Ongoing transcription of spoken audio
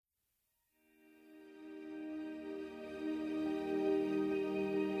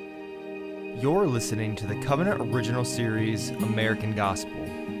You're listening to the Covenant Original Series, American Gospel.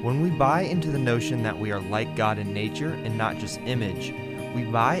 When we buy into the notion that we are like God in nature and not just image, we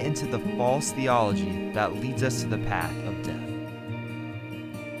buy into the false theology that leads us to the path of death.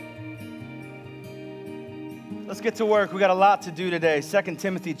 Let's get to work. We got a lot to do today. 2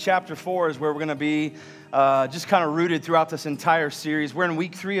 Timothy chapter 4 is where we're going to be just kind of rooted throughout this entire series. We're in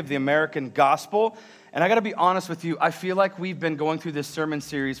week 3 of the American Gospel. And I got to be honest with you, I feel like we've been going through this sermon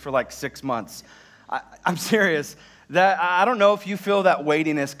series for like 6 months. I'm serious. That I don't know if you feel that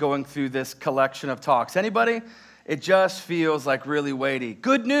weightiness going through this collection of talks. Anybody? It just feels like really weighty.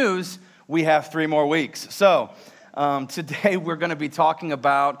 Good news, we have 3 more weeks. So today we're going to be talking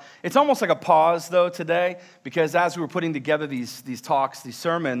about, it's almost like a pause though today, because as we were putting together these talks, these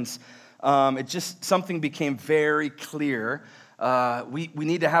sermons, it just, something became very clear. We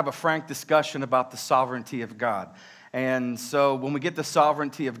need to have a frank discussion about the sovereignty of God. And so when we get the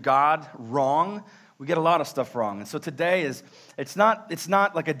sovereignty of God wrong, we get a lot of stuff wrong. And so today it's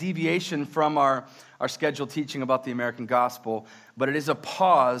not like a deviation from our scheduled teaching about the American gospel, but it is a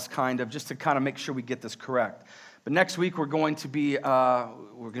pause just to kind of make sure we get this correct. But next week we're going to be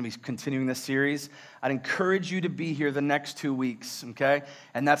continuing this series. I'd encourage you to be here the next 2 weeks, okay?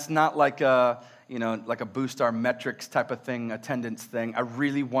 And that's not like a boost our metrics type of thing, attendance thing. I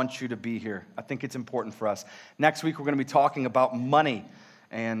really want you to be here. I think it's important for us. Next week, we're going to be talking about money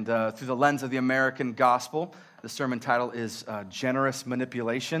and through the lens of the American gospel. The sermon title is Generous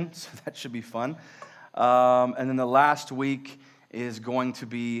Manipulation, so that should be fun. And then the last week is going to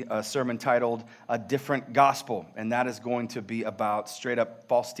be a sermon titled A Different Gospel, and that is going to be about straight up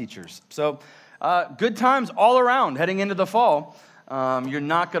false teachers. So good times all around heading into the fall. You're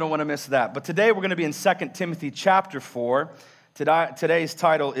not going to want to miss that. But today we're going to be in 2 Timothy chapter 4. Today's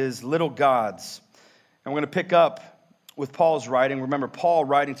title is Little Gods. And we're going to pick up with Paul's writing. Remember, Paul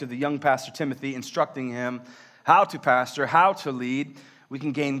writing to the young pastor Timothy, instructing him how to pastor, how to lead. We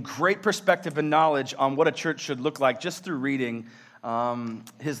can gain great perspective and knowledge on what a church should look like just through reading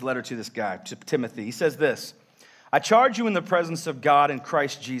his letter to this guy, to Timothy. He says this, I charge you in the presence of God and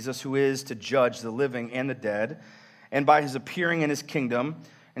Christ Jesus, who is to judge the living and the dead, and by his appearing in his kingdom.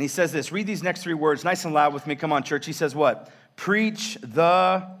 And he says this, read these next 3 words nice and loud with me. Come on, church. He says what? Preach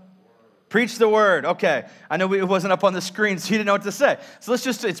the word. Okay. I know it wasn't up on the screen, so you didn't know what to say. So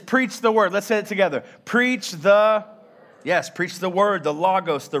it's preach the word. Let's say it together. Preach the word, the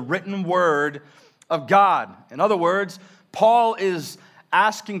logos, the written word of God. In other words, Paul is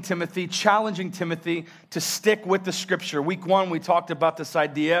asking Timothy, challenging Timothy to stick with the scripture. Week 1, we talked about this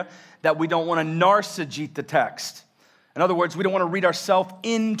idea that we don't want to narcissist the text. In other words, we don't want to read ourselves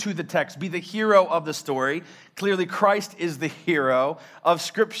into the text, be the hero of the story. Clearly, Christ is the hero of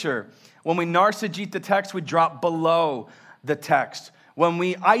Scripture. When we narcissist the text, we drop below the text. When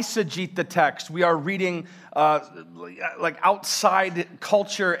we eisegete the text, we are reading like outside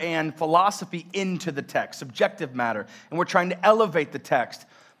culture and philosophy into the text, subjective matter, and we're trying to elevate the text.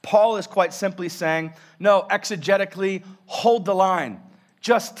 Paul is quite simply saying, no, exegetically, hold the line.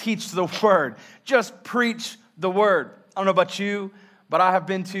 Just teach the word. Just preach the word. I don't know about you, but I have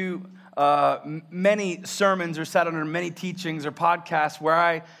been to many sermons or sat under many teachings or podcasts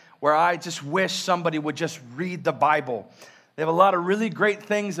where I just wish somebody would just read the Bible. They have a lot of really great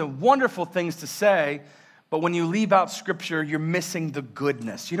things and wonderful things to say, but when you leave out Scripture, you're missing the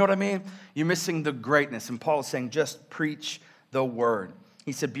goodness. You know what I mean? You're missing the greatness. And Paul is saying, just preach the word.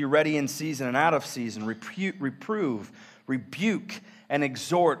 He said, be ready in season and out of season. Reprove, rebuke, and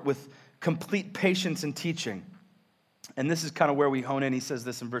exhort with complete patience and teaching. And this is kind of where we hone in. He says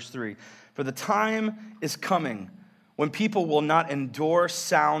this in verse 3. For the time is coming when people will not endure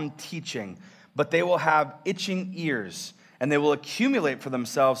sound teaching, but they will have itching ears, and they will accumulate for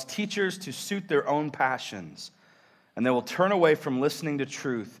themselves teachers to suit their own passions. And they will turn away from listening to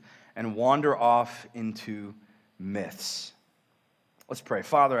truth and wander off into myths. Let's pray.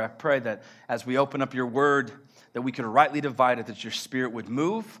 Father, I pray that as we open up your word, that we could rightly divide it, that your spirit would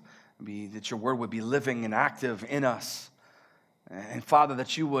move, that your word would be living and active in us. And Father,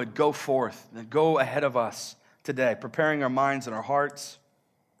 that you would go forth and go ahead of us today, preparing our minds and our hearts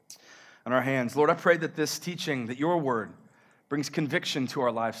and our hands. Lord, I pray that this teaching, that your word brings conviction to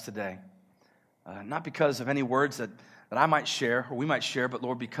our lives today. Not because of any words that I might share or we might share, but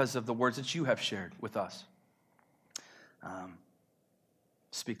Lord, because of the words that you have shared with us.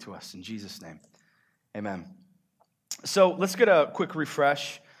 Speak to us in Jesus' name. Amen. So let's get a quick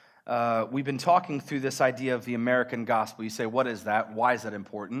refresh. We've been talking through this idea of the American gospel. You say, what is that? Why is that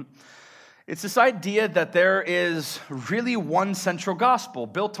important? It's this idea that there is really one central gospel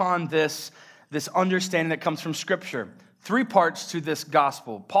built on this understanding that comes from Scripture. Three parts to this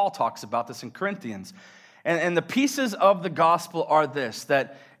gospel. Paul talks about this in Corinthians. And the pieces of the gospel are this,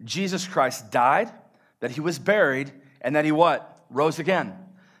 that Jesus Christ died, that he was buried, and that he what? Rose again.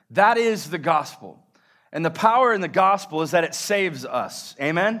 That is the gospel. And the power in the gospel is that it saves us.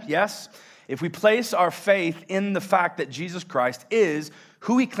 Amen? Yes? If we place our faith in the fact that Jesus Christ is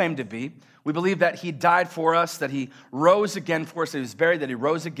who he claimed to be, we believe that he died for us, that he rose again for us, that he was buried, that he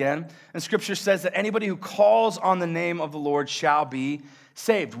rose again. And Scripture says that anybody who calls on the name of the Lord shall be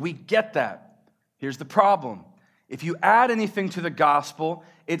saved. We get that. Here's the problem. If you add anything to the gospel,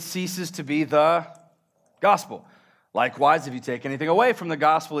 it ceases to be the gospel. Likewise, if you take anything away from the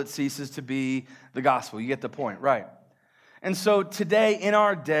gospel, it ceases to be the gospel. You get the point, right? And so today, in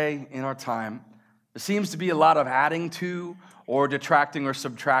our day, in our time, there seems to be a lot of adding to or detracting or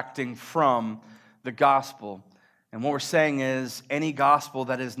subtracting from the gospel. And what we're saying is any gospel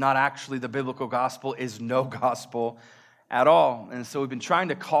that is not actually the biblical gospel is no gospel at all. And so we've been trying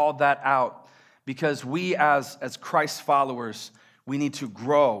to call that out because we as Christ followers, we need to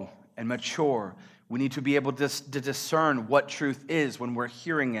grow and mature. We need to be able to discern what truth is when we're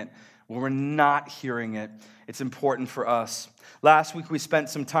hearing it, when we're not hearing it. It's important for us. Last week, we spent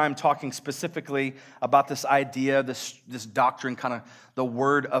some time talking specifically about this idea, this doctrine, kind of the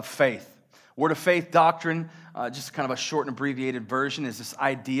word of faith. Word of faith doctrine, just kind of a short and abbreviated version, is this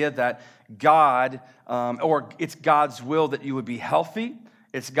idea that God, or it's God's will that you would be healthy.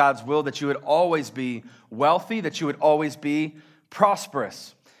 It's God's will that you would always be wealthy, that you would always be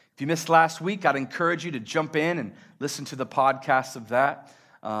prosperous. If you missed last week, I'd encourage you to jump in and listen to the podcast of that.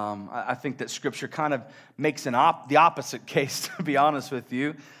 I think that Scripture kind of makes the opposite case, to be honest with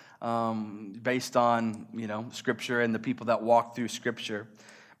you, based on Scripture and the people that walk through Scripture.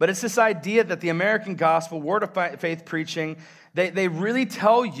 But it's this idea that the American gospel, word of faith preaching, they really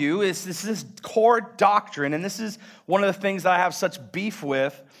tell you this is core doctrine, and this is one of the things that I have such beef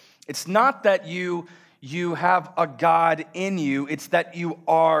with. It's not that you have a God in you, it's that you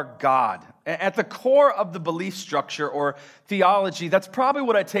are God. At the core of the belief structure or theology, that's probably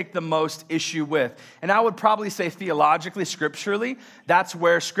what I take the most issue with. And I would probably say theologically, scripturally, that's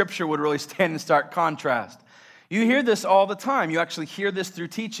where Scripture would really stand in stark contrast. You hear this all the time. You actually hear this through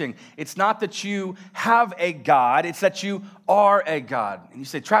teaching. It's not that you have a God, it's that you are a God. And you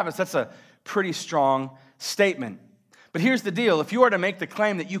say, Travis, that's a pretty strong statement. But here's the deal. If you are to make the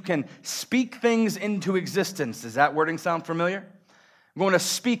claim that you can speak things into existence, does that wording sound familiar? I'm going to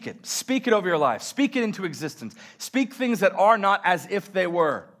speak it. Speak it over your life. Speak it into existence. Speak things that are not as if they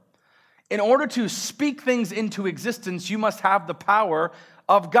were. In order to speak things into existence, you must have the power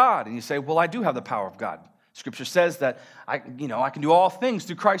of God. And you say, well, I do have the power of God. Scripture says that I can do all things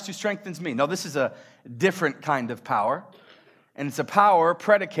through Christ who strengthens me. No, this is a different kind of power. And it's a power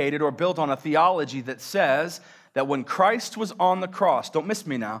predicated or built on a theology that says that when Christ was on the cross, don't miss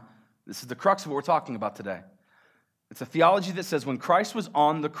me now, this is the crux of what we're talking about today. It's a theology that says when Christ was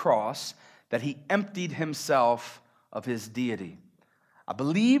on the cross, that he emptied himself of his deity. I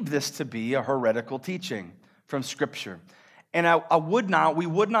believe this to be a heretical teaching from Scripture. And we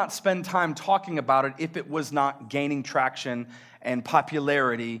would not spend time talking about it if it was not gaining traction and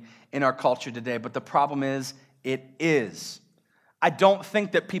popularity in our culture today. But the problem is, it is. I don't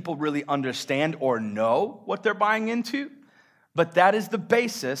think that people really understand or know what they're buying into, but that is the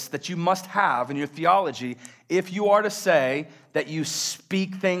basis that you must have in your theology if you are to say that you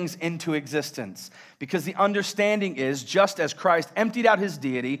speak things into existence. Because the understanding is, just as Christ emptied out his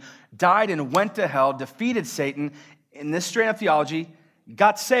deity, died and went to hell, defeated Satan, in this strain of theology,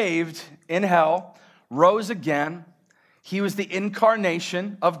 got saved in hell, rose again, he was the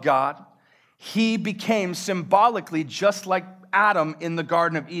incarnation of God, he became symbolically just like Adam in the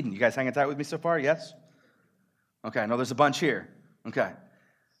Garden of Eden. You guys hanging tight with me so far? Yes? Okay, I know there's a bunch here. Okay.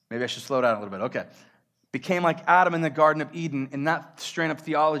 Maybe I should slow down a little bit. Okay. Became like Adam in the Garden of Eden. In that strain of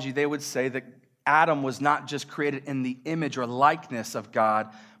theology, they would say that Adam was not just created in the image or likeness of God,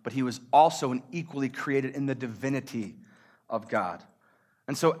 but he was also and equally created in the divinity of God.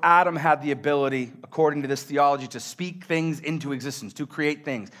 And so Adam had the ability, according to this theology, to speak things into existence, to create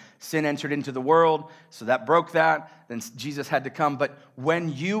things. Sin entered into the world, so that broke that. Then Jesus had to come. But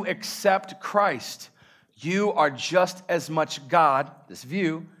when you accept Christ, you are just as much God, this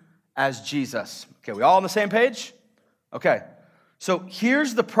view, as Jesus. Okay, we all on the same page? Okay. So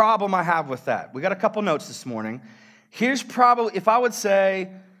here's the problem I have with that. We got a couple notes this morning. Here's probably, if I would say,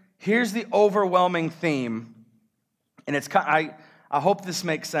 here's the overwhelming theme, and it's kind. I hope this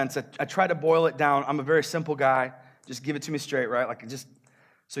makes sense. I try to boil it down. I'm a very simple guy. Just give it to me straight, right?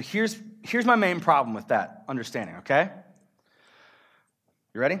 So here's my main problem with that understanding, okay?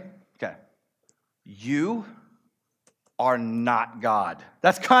 You ready? Okay. You are not God.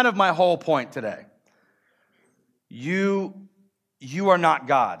 That's kind of my whole point today. You are not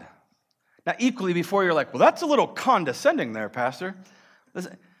God. Now, equally, before you're like, well, that's a little condescending there, Pastor.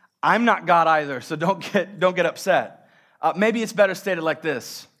 Listen, I'm not God either, so don't get upset. Maybe it's better stated like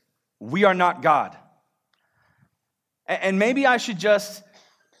this. We are not God. And maybe I should just,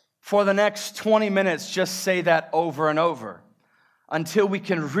 for the next 20 minutes, just say that over and over until we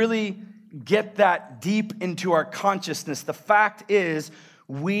can really get that deep into our consciousness. The fact is,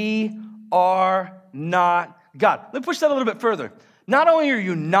 we are not God. Let me push that a little bit further. Not only are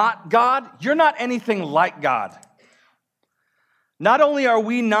you not God, you're not anything like God. Not only are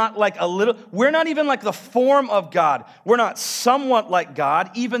we not like a little, we're not even like the form of God. We're not somewhat like God,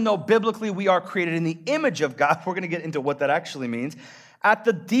 even though biblically we are created in the image of God. We're going to get into what that actually means. At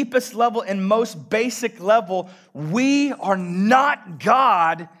the deepest level and most basic level, we are not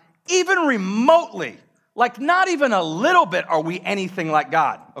God, even remotely. Like not even a little bit are we anything like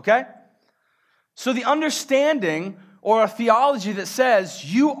God, okay? So the understanding or a theology that says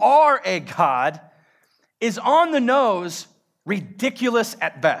you are a God is on the nose, ridiculous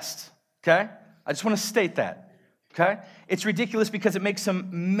at best, okay? I just want to state that, okay? It's ridiculous because it makes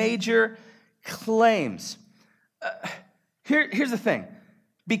some major claims. Here's the thing.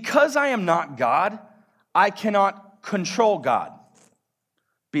 Because I am not God, I cannot control God,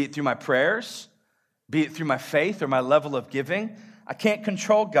 be it through my prayers, be it through my faith or my level of giving. I can't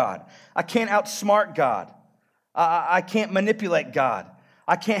control God. I can't outsmart God. I can't manipulate God.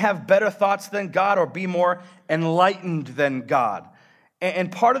 I can't have better thoughts than God or be more enlightened than God.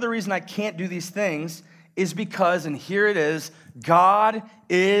 And part of the reason I can't do these things is because, and here it is, God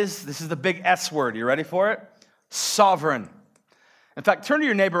is, this is the big S word. You ready for it? Sovereign. In fact, turn to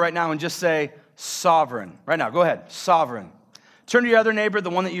your neighbor right now and just say, sovereign. Right now, go ahead, sovereign. Turn to your other neighbor, the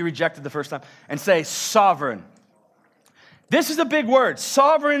one that you rejected the first time, and say, sovereign. This is a big word.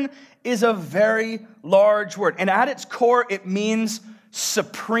 Sovereign is a very large word. And at its core, it means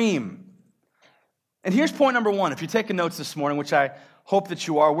supreme. And here's point number one. If you're taking notes this morning, which I hope that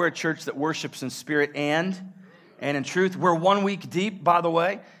you are, we're a church that worships in spirit and in truth. We're 1 week deep, by the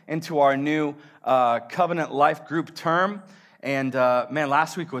way, into our new covenant life group term. And man,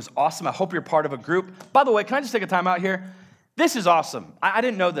 last week was awesome. I hope you're part of a group. By the way, can I just take a time out here? This is awesome. I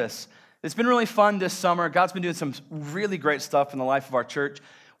didn't know this. It's been really fun this summer. God's been doing some really great stuff in the life of our church.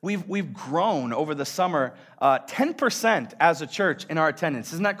 We've grown over the summer 10% as a church in our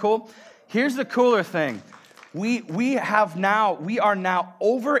attendance. Isn't that cool? Here's the cooler thing. We are now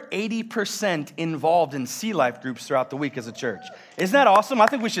over 80% involved in Sea Life groups throughout the week as a church. Isn't that awesome? I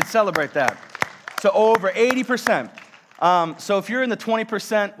think we should celebrate that. So over 80%. So if you're in the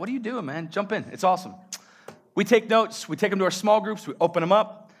 20%, what are you doing, man? Jump in. It's awesome. We take notes. We take them to our small groups. We open them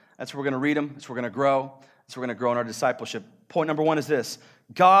up. That's where we're going to read them. That's where we're going to grow. That's where we're going to grow in our discipleship. Point number one is this.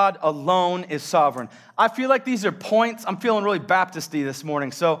 God alone is sovereign. I feel like these are points. I'm feeling really Baptist-y this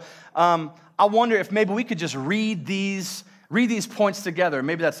morning. So I wonder if maybe we could just read these points together.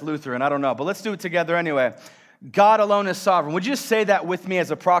 Maybe that's Lutheran. I don't know. But let's do it together anyway. God alone is sovereign. Would you just say that with me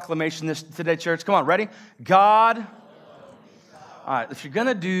as a proclamation today, church? Come on, ready? God. All right, if you're going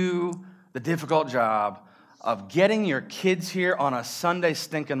to do the difficult job of getting your kids here on a Sunday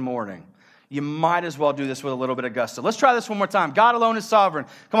stinking morning, you might as well do this with a little bit of gusto. Let's try this one more time. God alone is sovereign.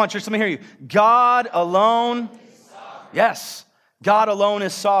 Come on, church, let me hear you. God alone is sovereign. Yes, God alone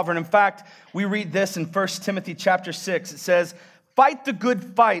is sovereign. In fact, we read this in 1 Timothy chapter 6. It says, fight the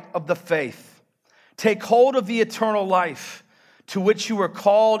good fight of the faith. Take hold of the eternal life to which you were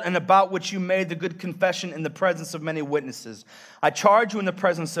called and about which you made the good confession in the presence of many witnesses. I charge you in the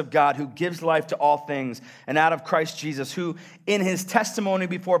presence of God, who gives life to all things, and out of Christ Jesus, who in his testimony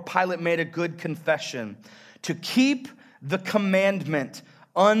before Pilate made a good confession, to keep the commandment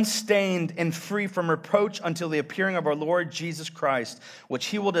unstained and free from reproach until the appearing of our Lord Jesus Christ, which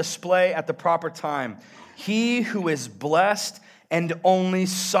he will display at the proper time. He who is blessed and only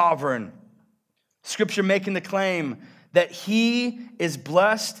sovereign. Scripture making the claim that he is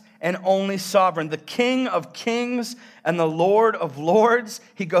blessed and only sovereign, the King of kings and the Lord of lords.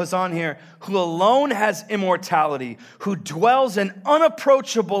 He goes on here, who alone has immortality, who dwells in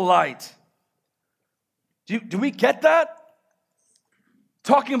unapproachable light. Do we get that?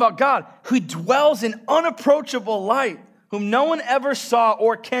 Talking about God, who dwells in unapproachable light, whom no one ever saw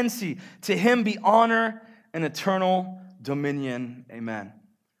or can see. To him be honor and eternal dominion. Amen.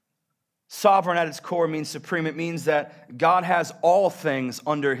 Sovereign at its core means supreme. It means that God has all things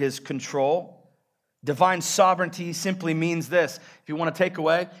under his control. Divine sovereignty simply means this. If you want to take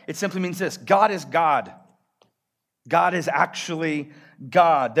away, it simply means this. God is God. God is actually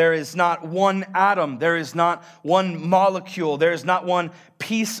God. There is not one atom. There is not one molecule. There is not one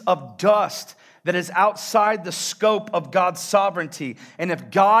piece of dust that is outside the scope of God's sovereignty. And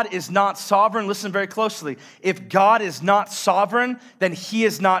if God is not sovereign, listen very closely. If God is not sovereign, then he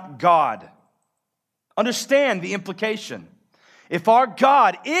is not God. Understand the implication. If our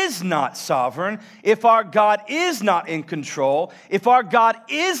God is not sovereign, if our God is not in control, if our God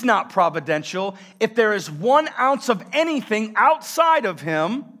is not providential, if there is 1 ounce of anything outside of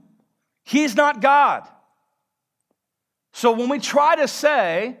him, he's not God. So when we try to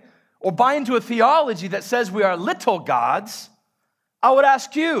say or buy into a theology that says we are little gods, I would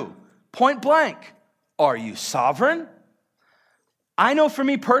ask you, point blank, are you sovereign? I know for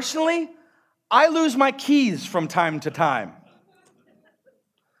me personally, I lose my keys from time to time.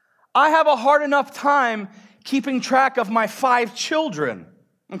 I have a hard enough time keeping track of my 5 children,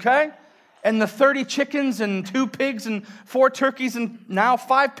 okay? And the 30 chickens and 2 pigs and 4 turkeys and now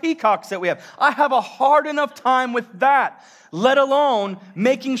 5 peacocks that we have. I have a hard enough time with that, let alone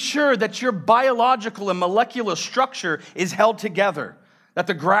making sure that your biological and molecular structure is held together, that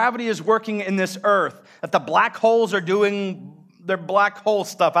the gravity is working in this earth, that the black holes are doing their black hole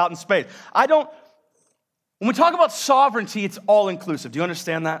stuff out in space. When we talk about sovereignty, it's all inclusive. Do you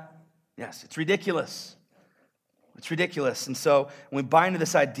understand that? Yes, it's ridiculous. It's ridiculous. And so when we buy into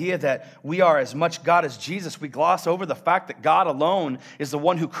this idea that we are as much God as Jesus, we gloss over the fact that God alone is the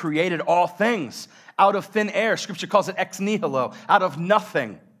one who created all things out of thin air. Scripture calls it ex nihilo, out of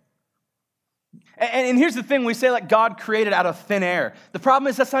nothing. And here's the thing, we say like God created out of thin air. The problem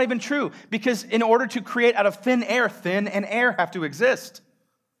is that's not even true, because in order to create out of thin and air have to exist.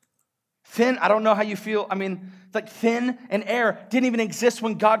 Thin, I don't know how you feel. I mean, it's like thin and air didn't even exist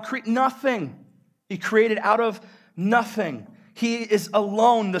when God created nothing. He created out of nothing. He is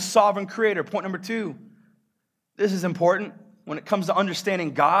alone the sovereign creator. Point number 2. This is important when it comes to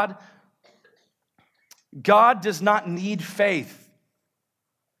understanding God. God does not need faith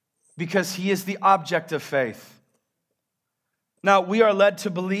because he is the object of faith. Now, we are led to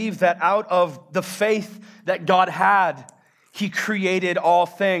believe that out of the faith that God had, he created all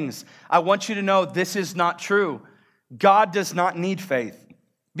things. I want you to know this is not true. God does not need faith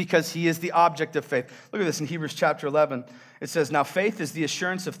because he is the object of faith. Look at this in Hebrews chapter 11. It says, "Now faith is the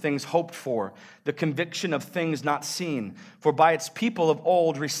assurance of things hoped for, the conviction of things not seen. For by its people of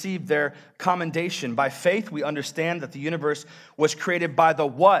old received their commendation. By faith we understand that the universe was created by the"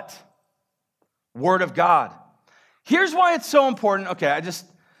 what? Word of God. Here's why it's so important. Okay,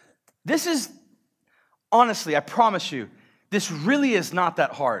 this is, honestly, I promise you, this really is not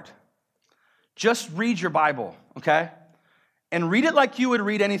that hard. Just read your Bible, okay? And read it like you would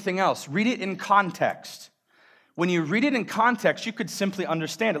read anything else. Read it in context. When you read it in context, you could simply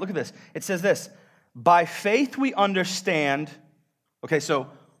understand it. Look at this. It says this, by faith we understand. Okay, so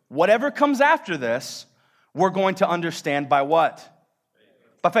whatever comes after this, we're going to understand by what?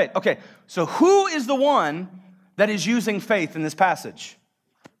 By faith. Okay, so who is the one that is using faith in this passage?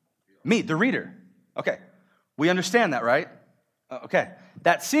 Me, the reader. Okay, we understand that, right? Okay,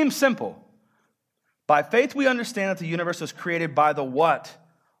 that seems simple. By faith we understand that the universe was created by the what?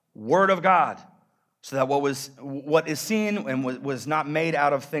 Word of God. So that what is seen and was not made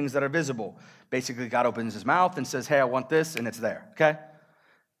out of things that are visible. Basically, God opens his mouth and says, hey, I want this, and it's there, okay?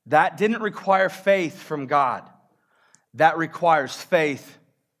 That didn't require faith from God. That requires faith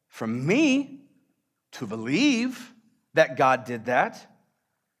from me to believe that God did that.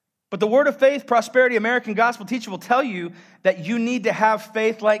 But the Word of Faith, Prosperity, American Gospel teacher will tell you that you need to have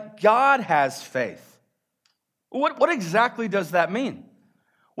faith like God has faith. What exactly does that mean?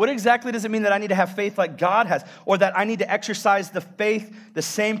 What exactly does it mean that I need to have faith like God has? Or that I need to exercise the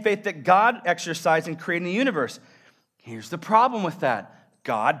same faith that God exercised in creating the universe? Here's the problem with that.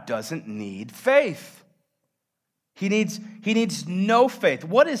 God doesn't need faith. He needs no faith.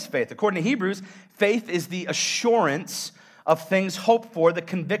 What is faith? According to Hebrews, faith is the assurance of things hoped for, the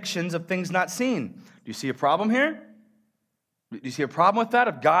convictions of things not seen. Do you see a problem here? Do you see a problem with that?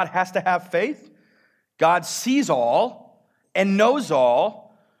 If God has to have faith? God sees all and knows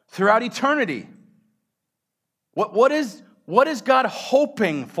all throughout eternity. What is God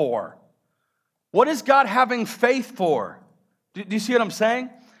hoping for? What is God having faith for? Do you see what I'm saying?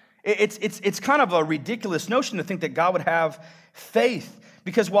 It's kind of a ridiculous notion to think that God would have faith,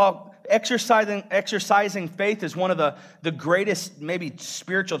 because while exercising faith is one of the greatest maybe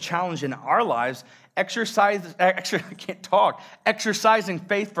spiritual challenge in our lives, exercising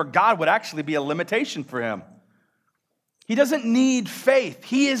faith for God would actually be a limitation for him. He doesn't need faith.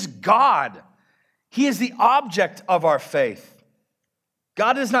 He is God. He is the object of our faith.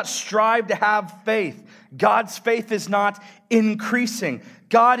 God does not strive to have faith. God's faith is not increasing.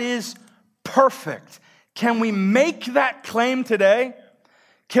 God is perfect. Can we make that claim today?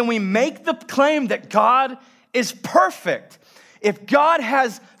 Can we make the claim that God is perfect? If God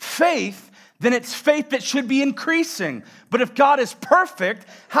has faith, then it's faith that should be increasing. But if God is perfect,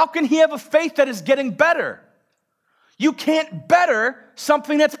 how can he have a faith that is getting better? You can't better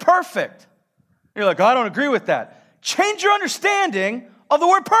something that's perfect. You're like, I don't agree with that. Change your understanding of the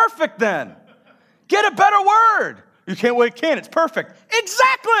word perfect then. Get a better word. You can't, well, it can, it's perfect.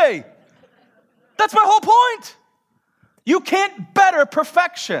 Exactly. That's my whole point. You can't better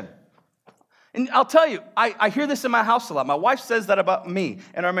perfection. And I'll tell you, I hear this in my house a lot. My wife says that about me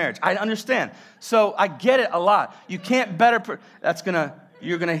and our marriage. I understand. So I get it a lot. You can't better,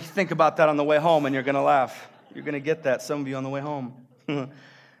 you're gonna think about that on the way home and you're gonna laugh. You're gonna get that, some of you on the way home.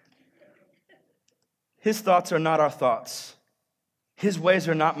 His thoughts are not our thoughts. His ways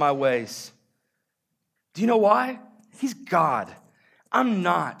are not my ways. Do you know why? He's God. I'm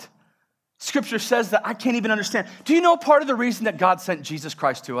not. Scripture says that I can't even understand. Do you know part of the reason that God sent Jesus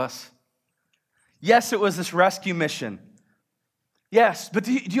Christ to us? Yes, it was this rescue mission. Yes, but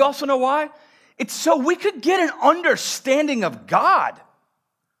do you also know why? It's so we could get an understanding of God.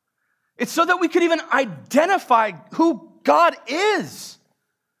 It's so that we could even identify who God is.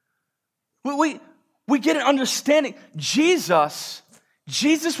 We get an understanding. Jesus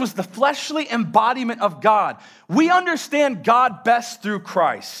was the fleshly embodiment of God. We understand God best through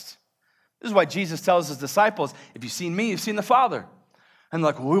Christ. This is why Jesus tells his disciples, if you've seen me, you've seen the Father. And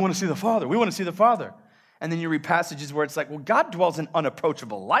they're like, well, we want to see the Father. We want to see the Father. And then you read passages where it's like, well, God dwells in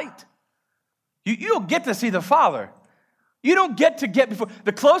unapproachable light. You don't get to see the Father. You don't get before.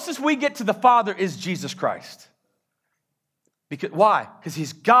 The closest we get to the Father is Jesus Christ. Why? Because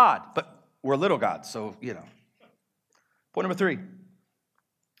he's God, but we're little gods, so, Point number 3.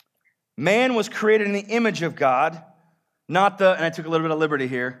 Man was created in the image of God, and I took a little bit of liberty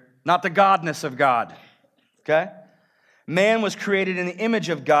here, not the godness of God, okay? Man was created in the image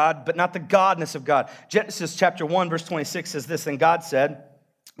of God, but not the godness of God. Genesis chapter 1, verse 26 says this, and God said,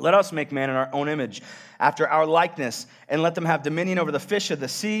 let us make man in our own image, after our likeness, and let them have dominion over the fish of the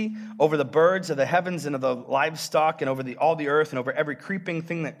sea, over the birds of the heavens, and of the livestock, and over all the earth, and over every creeping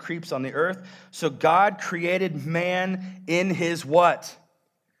thing that creeps on the earth. So God created man in his what?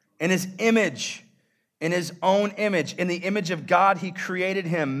 In his image, in his own image. In the image of God, he created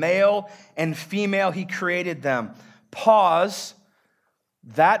him. Male and female, he created them. Pause.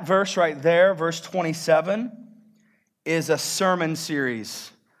 That verse right there, verse 27, is a sermon series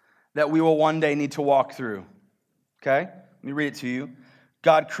that we will one day need to walk through. Okay? Let me read it to you.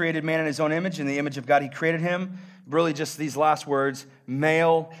 God created man in his own image. In the image of God, he created him. Really just these last words,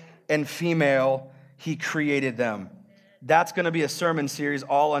 male and female, he created them. That's going to be a sermon series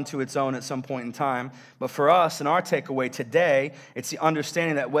all unto its own at some point in time. But for us, and our takeaway today, it's the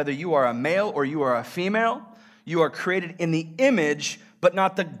understanding that whether you are a male or you are a female, you are created in the image, but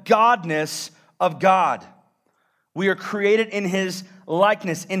not the godness of God. We are created in his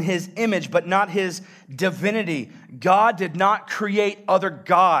likeness, in his image, but not his divinity. God did not create other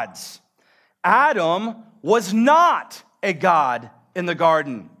gods. Adam was not a god in the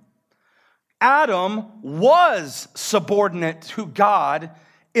garden. Adam was subordinate to God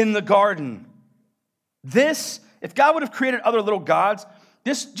in the garden. If God would have created other little gods,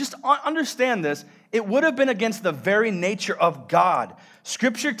 just understand this, it would have been against the very nature of God.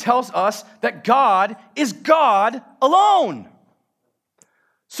 Scripture tells us that God is God alone.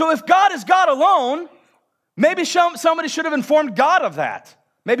 So if God is God alone, maybe somebody should have informed God of that.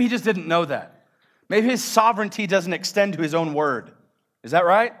 Maybe he just didn't know that. Maybe his sovereignty doesn't extend to his own word. Is that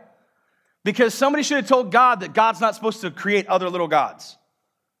right? Because somebody should have told God that God's not supposed to create other little gods.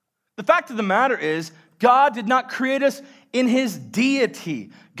 The fact of the matter is, God did not create us in his deity.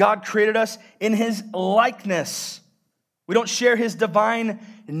 God created us in his likeness. We don't share his divine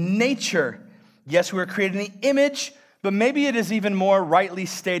nature. Yes, we were created in the image, but maybe it is even more rightly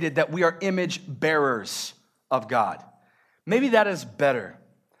stated that we are image bearers of God. Maybe that is better.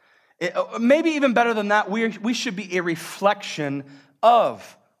 Maybe even better than that, we should be a reflection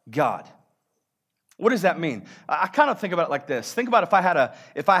of God. What does that mean? I kind of think about it like this. Think about if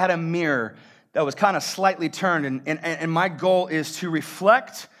I had a mirror that was kind of slightly turned, and my goal is to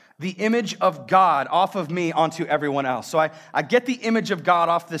reflect the image of God off of me onto everyone else. So I get the image of God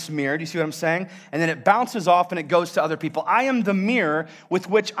off this mirror. Do you see what I'm saying? And then it bounces off and it goes to other people. I am the mirror with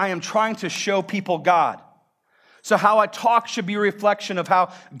which I am trying to show people God. So how I talk should be a reflection of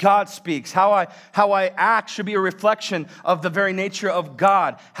how God speaks. How I act should be a reflection of the very nature of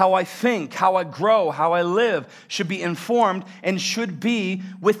God. How I think, how I grow, how I live should be informed and should be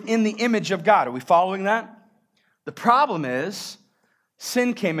within the image of God. Are we following that? The problem is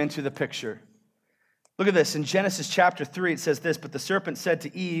sin came into the picture. Look at this. In Genesis chapter 3, it says this, "But the serpent said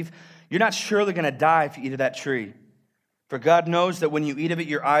to Eve, 'You're not surely going to die if you eat of that tree. For God knows that when you eat of it,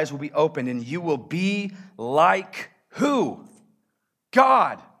 your eyes will be opened, and you will be like' who?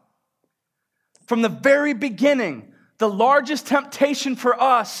 God. From the very beginning, the largest temptation for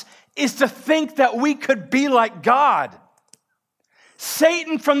us is to think that we could be like God.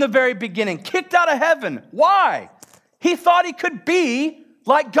 Satan, from the very beginning, kicked out of heaven. Why? He thought he could be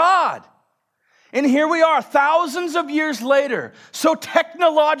like God. And here we are, thousands of years later, so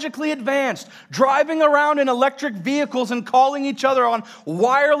technologically advanced, driving around in electric vehicles and calling each other on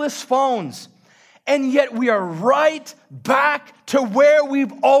wireless phones. And yet we are right back to where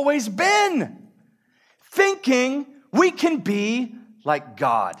we've always been, thinking we can be like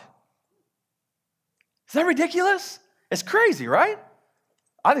God. Is that ridiculous? It's crazy, right?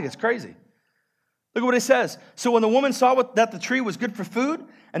 I think it's crazy. Look at what it says. "So when the woman saw that the tree was good for food,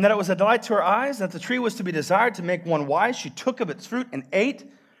 and that it was a delight to her eyes, and that the tree was to be desired to make one wise, she took of its fruit and ate.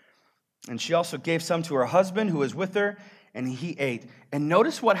 And she also gave some to her husband who was with her, and he ate." And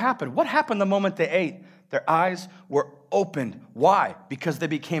notice what happened. What happened the moment they ate? Their eyes were opened. Why? Because they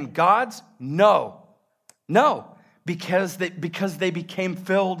became gods? No. Because they became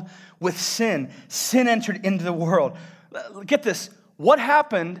filled with sin. Sin entered into the world. Get this. What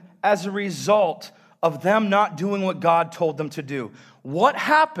happened as a result of them not doing what God told them to do? What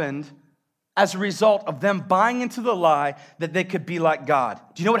happened as a result of them buying into the lie that they could be like God?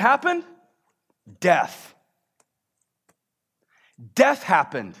 Do you know what happened? Death. Death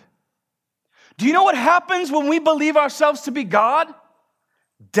happened. Do you know what happens when we believe ourselves to be God?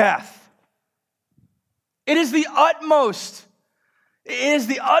 Death. It is the utmost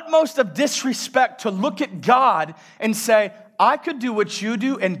of disrespect to look at God and say, I could do what you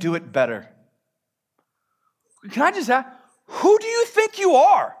do and do it better. Can I just ask, who do you think you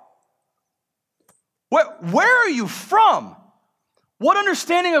are? Where are you from? What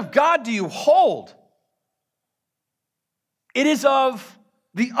understanding of God do you hold? It is of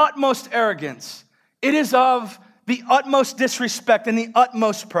the utmost arrogance. It is of the utmost disrespect and the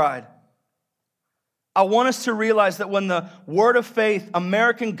utmost pride. I want us to realize that when the word of faith,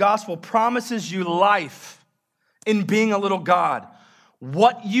 American gospel, promises you life in being a little God,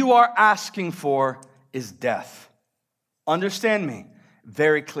 what you are asking for is death. Understand me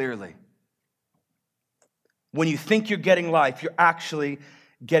very clearly. When you think you're getting life, you're actually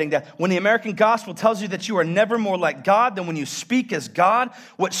getting death. When the American gospel tells you that you are never more like God than when you speak as God,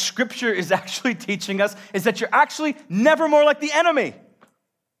 what Scripture is actually teaching us is that you're actually never more like the enemy.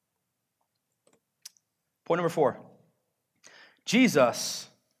 Point number 4. Jesus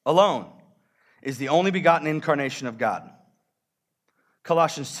alone is the only begotten incarnation of God.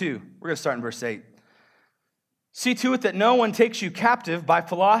 Colossians 2, we're going to start in verse 8. "See to it that no one takes you captive by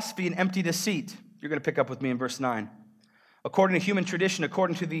philosophy and empty deceit." You're going to pick up with me in verse 9. "According to human tradition,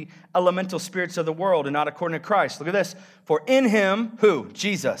 according to the elemental spirits of the world, and not according to Christ." Look at this. "For in him," who?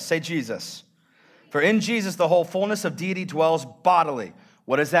 Jesus. Say Jesus. "For in Jesus the whole fullness of deity dwells bodily."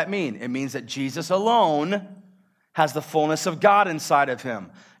 What does that mean? It means that Jesus alone has the fullness of God inside of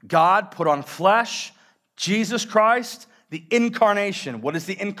him. God put on flesh, Jesus Christ, the incarnation. What is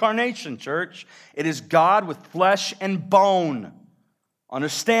the incarnation, church? It is God with flesh and bone.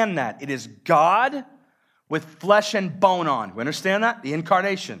 Understand that. It is God with flesh and bone on. We understand that? The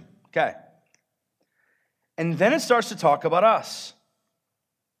incarnation. Okay. And then it starts to talk about us.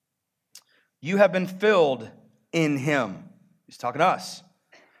 "You have been filled in him." He's talking to us.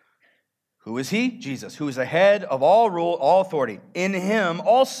 Who is he? Jesus, who is the head of all rule, all authority. "In him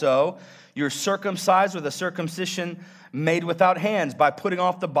also you're circumcised with a circumcision made without hands, by putting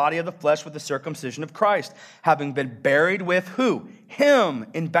off the body of the flesh with the circumcision of Christ, having been buried with" who? Him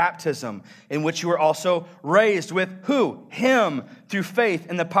in baptism, in which you were also raised with who? Him, through faith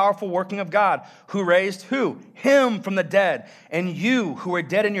in the powerful working of God, who raised who? Him from the dead. "And you who were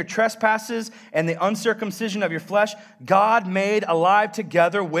dead in your trespasses and the uncircumcision of your flesh, God made alive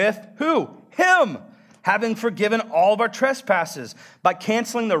together with who? Him, having forgiven all of our trespasses by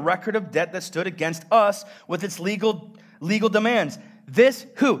canceling the record of debt that stood against us with its legal demands. This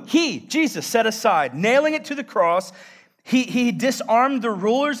who? He, Jesus, set aside, nailing it to the cross. He disarmed the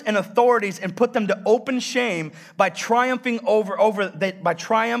rulers and authorities and put them to open shame by triumphing over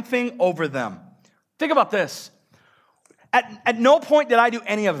them." Think about this. At no point did I do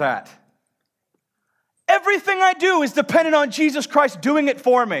any of that. Everything I do is dependent on Jesus Christ doing it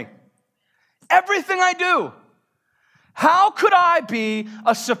for me. Everything I do. How could I be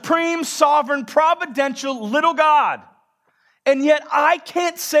a supreme, sovereign, providential little God, and yet I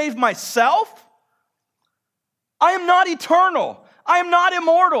can't save myself? I am not eternal. I am not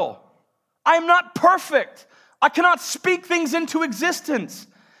immortal. I am not perfect. I cannot speak things into existence.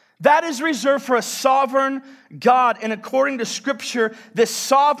 That is reserved for a sovereign God. And according to Scripture, this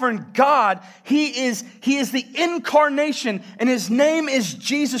sovereign God, He is the incarnation, and His name is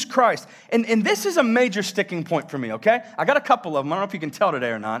Jesus Christ. And this is a major sticking point for me, okay? I got a couple of them. I don't know if you can tell today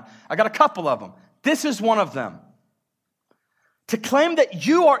or not. I got a couple of them. This is one of them. To claim that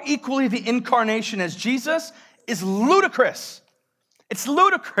you are equally the incarnation as Jesus is ludicrous. It's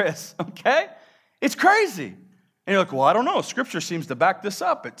ludicrous, okay? It's crazy. And you're like, well, I don't know. Scripture seems to back this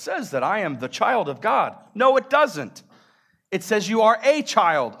up. It says that I am the child of God. No, it doesn't. It says you are a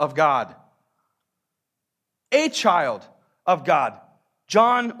child of God. A child of God.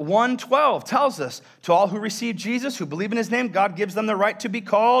 John 1:12 tells us, to all who receive Jesus, who believe in His name, God gives them the right to be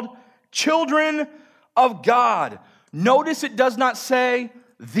called children of God. Notice it does not say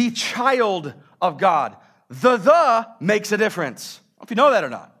the child of God. The makes a difference. I don't know if you know that or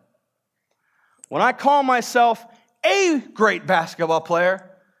not. When I call myself a great basketball player,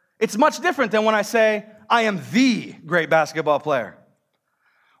 it's much different than when I say I am the great basketball player.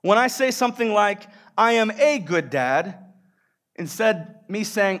 When I say something like I am a good dad, instead me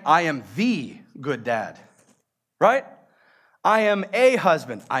saying I am the good dad, right? I am a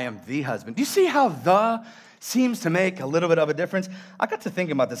husband. I am the husband. Do you see how the seems to make a little bit of a difference? I got to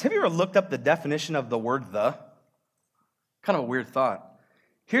thinking about this. Have you ever looked up the definition of the word the? Kind of a weird thought.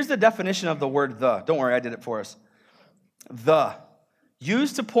 Here's the definition of the word the. Don't worry, I did it for us. The,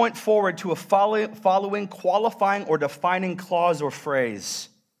 used to point forward to a following qualifying or defining clause or phrase.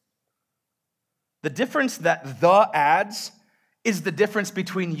 The difference that the adds is the difference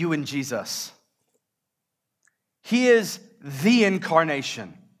between you and Jesus. He is the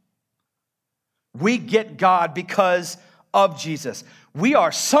incarnation. We get God because of Jesus. We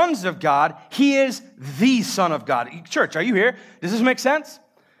are sons of God. He is the Son of God. Church, are you here? Does this make sense?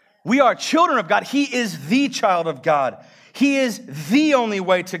 We are children of God. He is the child of God. He is the only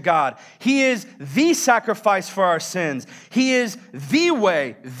way to God. He is the sacrifice for our sins. He is the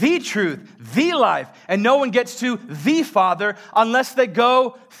way, the truth, the life. And no one gets to the Father unless they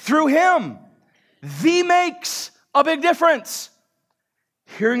go through Him. The makes a big difference.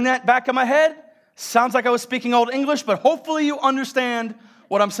 Hearing that back in my head sounds like I was speaking Old English, but hopefully you understand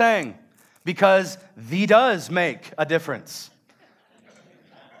what I'm saying, because the does make a difference.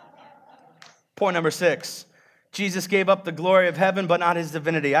 Point number 6, Jesus gave up the glory of heaven, but not His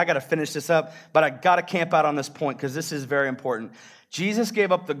divinity. I got to finish this up, but I got to camp out on this point because this is very important. Jesus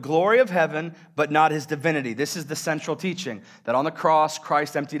gave up the glory of heaven, but not His divinity. This is the central teaching, that on the cross,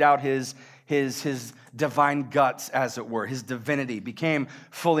 Christ emptied out His divine guts, as it were. His divinity became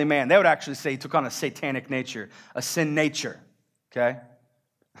fully man. They would actually say He took on a satanic nature, a sin nature, okay?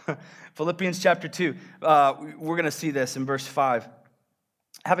 Philippians chapter 2, we're going to see this in verse 5.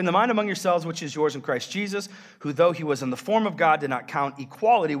 Having the mind among yourselves, which is yours in Christ Jesus, who though He was in the form of God, did not count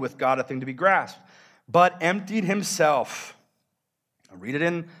equality with God a thing to be grasped, but emptied Himself. I'll read it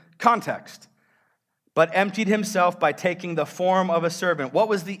in context. But emptied Himself by taking the form of a servant. What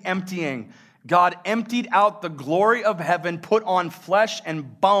was the emptying? God emptied out the glory of heaven, put on flesh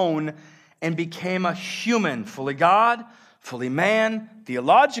and bone, and became a human, fully God, fully man,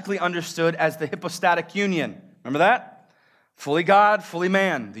 theologically understood as the hypostatic union. Remember that? Fully God, fully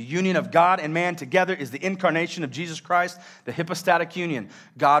man. The union of God and man together is the incarnation of Jesus Christ, the hypostatic union.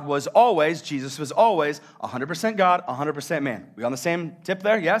 God was always, Jesus was always 100% God, 100% man. We on the same tip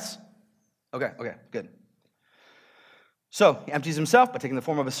there? Yes? Okay, good. So, He empties Himself by taking the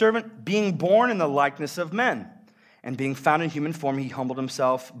form of a servant, being born in the likeness of men. And being found in human form, He humbled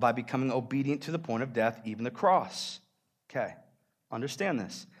Himself by becoming obedient to the point of death, even the cross. Okay, understand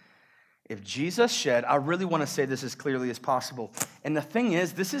this. If Jesus shed, I really want to say this as clearly as possible. And the thing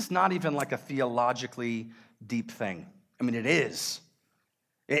is, this is not even like a theologically deep thing. I mean, it is.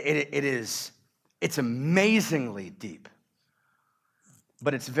 It is. It's amazingly deep.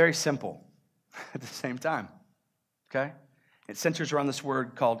 But it's very simple at the same time. Okay? It centers around this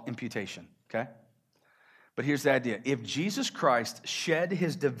word called imputation. Okay? But here's the idea. If Jesus Christ shed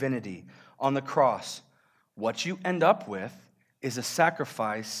His divinity on the cross, what you end up with is a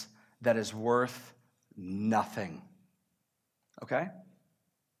sacrifice that is worth nothing. Okay?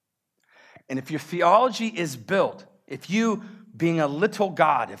 And if your theology is built, if you being a little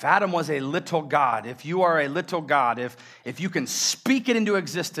God, if Adam was a little God, if you are a little God, if you can speak it into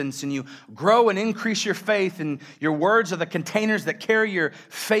existence and you grow and increase your faith and your words are the containers that carry your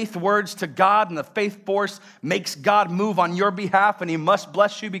faith words to God and the faith force makes God move on your behalf and he must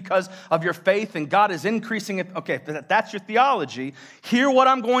bless you because of your faith and God is increasing it. Okay, if that's your theology, hear what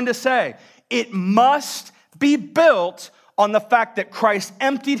I'm going to say. It must be built on the fact that Christ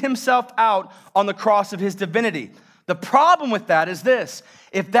emptied himself out on the cross of his divinity. The problem with that is this.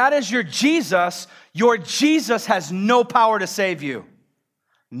 If that is your Jesus has no power to save you.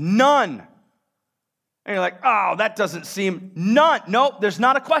 None. And you're like, oh, that doesn't seem, none. Nope, there's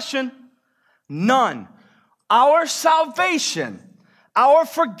not a question. None. Our salvation, our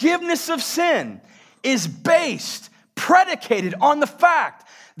forgiveness of sin is predicated on the fact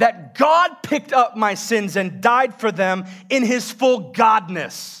that God picked up my sins and died for them in his full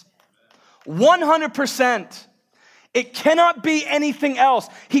godness. 100%. It cannot be anything else.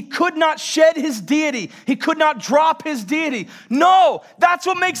 He could not shed his deity. He could not drop his deity. No, that's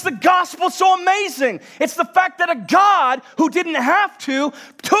what makes the gospel so amazing. It's the fact that a God who didn't have to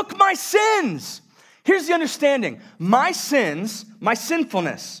took my sins. Here's the understanding. My sins, my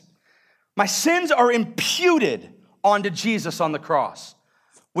sinfulness, my sins are imputed onto Jesus on the cross,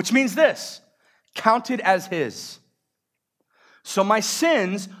 which means this, counted as his. So my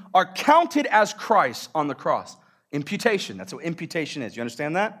sins are counted as Christ on the cross. Imputation, that's what imputation is. You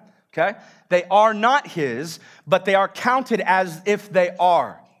understand that? Okay? They are not his, but they are counted as if they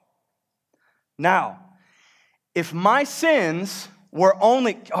are. Now, if my sins were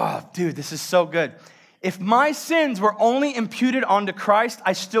only, oh, dude, this is so good. If my sins were only imputed onto Christ,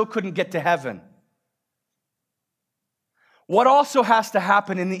 I still couldn't get to heaven. What also has to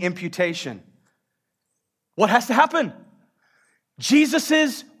happen in the imputation? What has to happen?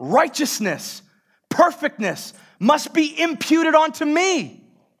 Jesus' righteousness, perfectness, must be imputed onto me.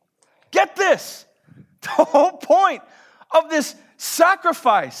 Get this. The whole point of this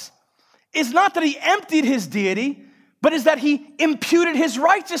sacrifice is not that he emptied his deity, but is that he imputed his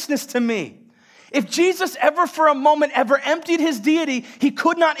righteousness to me. If Jesus ever for a moment ever emptied his deity, he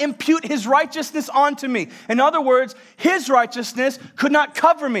could not impute his righteousness onto me. In other words, his righteousness could not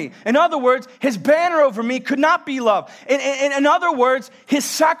cover me. In other words, his banner over me could not be love. In other words, his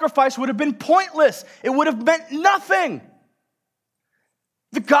sacrifice would have been pointless. It would have meant nothing.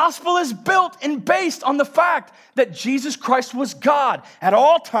 The gospel is built and based on the fact that Jesus Christ was God at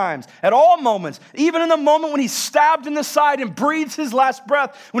all times, at all moments, even in the moment when he's stabbed in the side and breathes his last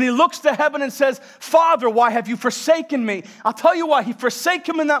breath, when he looks to heaven and says, Father, why have you forsaken me? I'll tell you why he forsake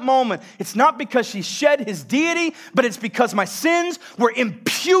him in that moment. It's not because he shed his deity, but it's because my sins were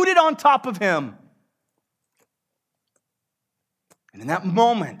imputed on top of him. And in that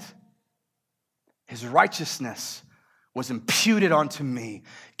moment, his righteousness was imputed onto me,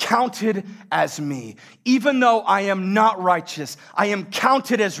 counted as me. Even though I am not righteous, I am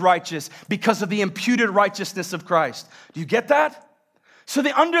counted as righteous because of the imputed righteousness of Christ. Do you get that? So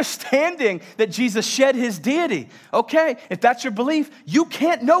the understanding that Jesus shed his deity, okay, if that's your belief, you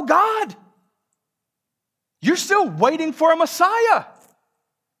can't know God. You're still waiting for a Messiah.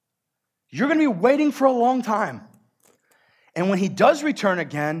 You're going to be waiting for a long time. And when he does return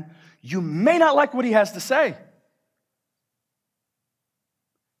again, you may not like what he has to say.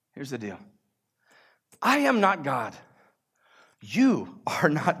 Here's the deal. I am not God. You are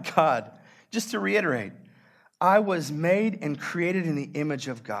not God. Just to reiterate, I was made and created in the image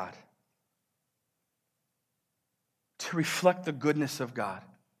of God to reflect the goodness of God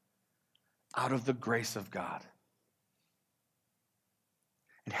out of the grace of God.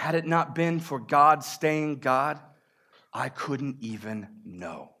 And had it not been for God staying God, I couldn't even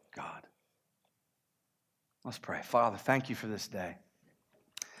know God. Let's pray. Father, thank you for this day.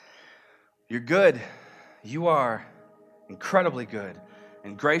 You're good. You are incredibly good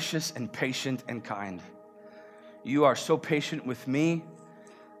and gracious and patient and kind. You are so patient with me.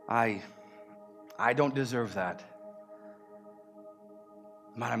 I don't deserve that.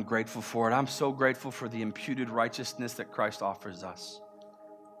 But I'm grateful for it. I'm so grateful for the imputed righteousness that Christ offers us.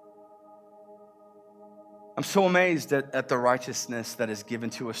 I'm so amazed at the righteousness that is given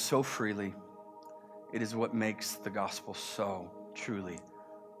to us so freely. It is what makes the gospel so truly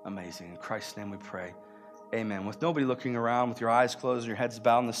amazing. In Christ's name we pray. Amen. With nobody looking around, with your eyes closed and your heads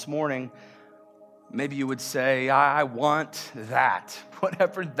bowed this morning, maybe you would say, I want that.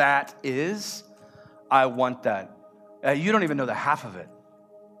 Whatever that is, I want that. You don't even know the half of it.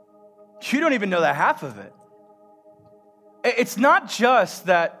 You don't even know the half of it. It's not just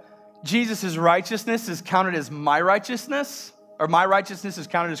that Jesus' righteousness is counted as my righteousness, or my righteousness is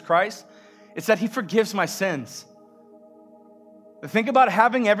counted as Christ. It's that he forgives my sins. Think about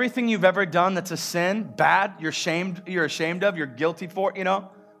having everything you've ever done that's a sin, bad, you're ashamed of, you're guilty for,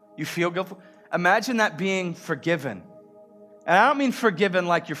 you feel guilty. Imagine that being forgiven. And I don't mean forgiven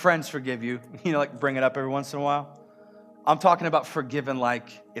like your friends forgive you, like bring it up every once in a while. I'm talking about forgiven like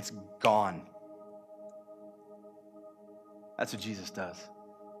it's gone. That's what Jesus does.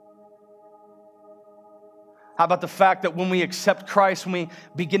 How about the fact that when we accept Christ, when we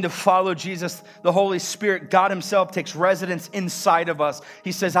begin to follow Jesus, the Holy Spirit, God himself takes residence inside of us.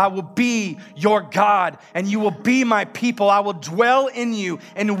 He says, I will be your God and you will be my people. I will dwell in you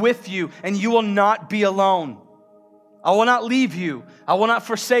and with you and you will not be alone. I will not leave you. I will not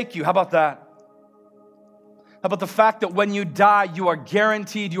forsake you. How about that? How about the fact that when you die, you are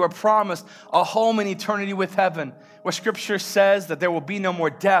guaranteed, you are promised a home in eternity with heaven, where Scripture says that there will be no more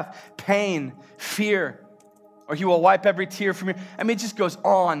death, pain, fear, or he will wipe every tear from you. It just goes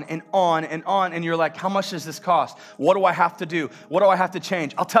on and on and on, and you're like, how much does this cost? What do I have to do? What do I have to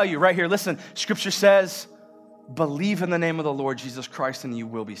change? I'll tell you right here, listen, Scripture says, believe in the name of the Lord Jesus Christ and you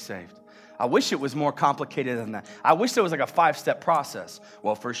will be saved. I wish it was more complicated than that. I wish there was like a 5-step process.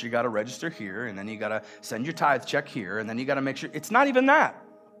 Well, first you got to register here, and then you got to send your tithe check here, and then you got to make sure. It's not even that.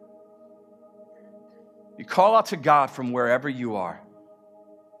 You call out to God from wherever you are.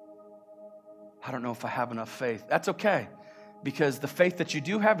 I don't know if I have enough faith. That's okay, because the faith that you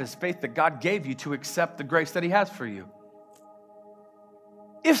do have is faith that God gave you to accept the grace that he has for you.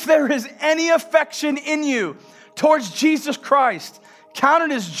 If there is any affection in you towards Jesus Christ, count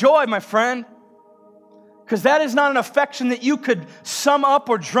it as joy, my friend, because that is not an affection that you could sum up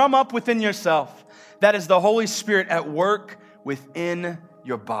or drum up within yourself. That is the Holy Spirit at work within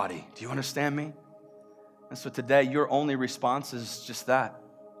your body. Do you understand me? And so today, your only response is just that,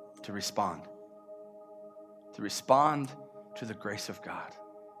 to respond. To respond to the grace of God.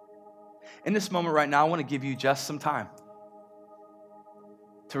 In this moment right now, I want to give you just some time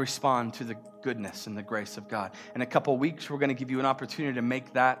to respond to the goodness and the grace of God. In a couple of weeks, we're going to give you an opportunity to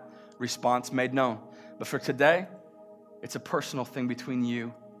make that response made known. But for today, it's a personal thing between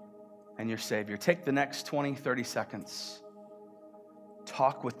you and your Savior. Take the next 20, 30 seconds.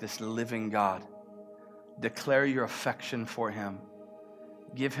 Talk with this living God. Declare your affection for him.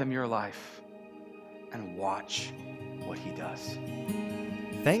 Give him your life and watch what he does.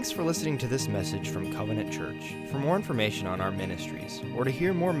 Thanks for listening to this message from Covenant Church. For more information on our ministries or to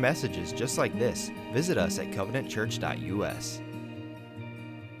hear more messages just like this, visit us at covenantchurch.us.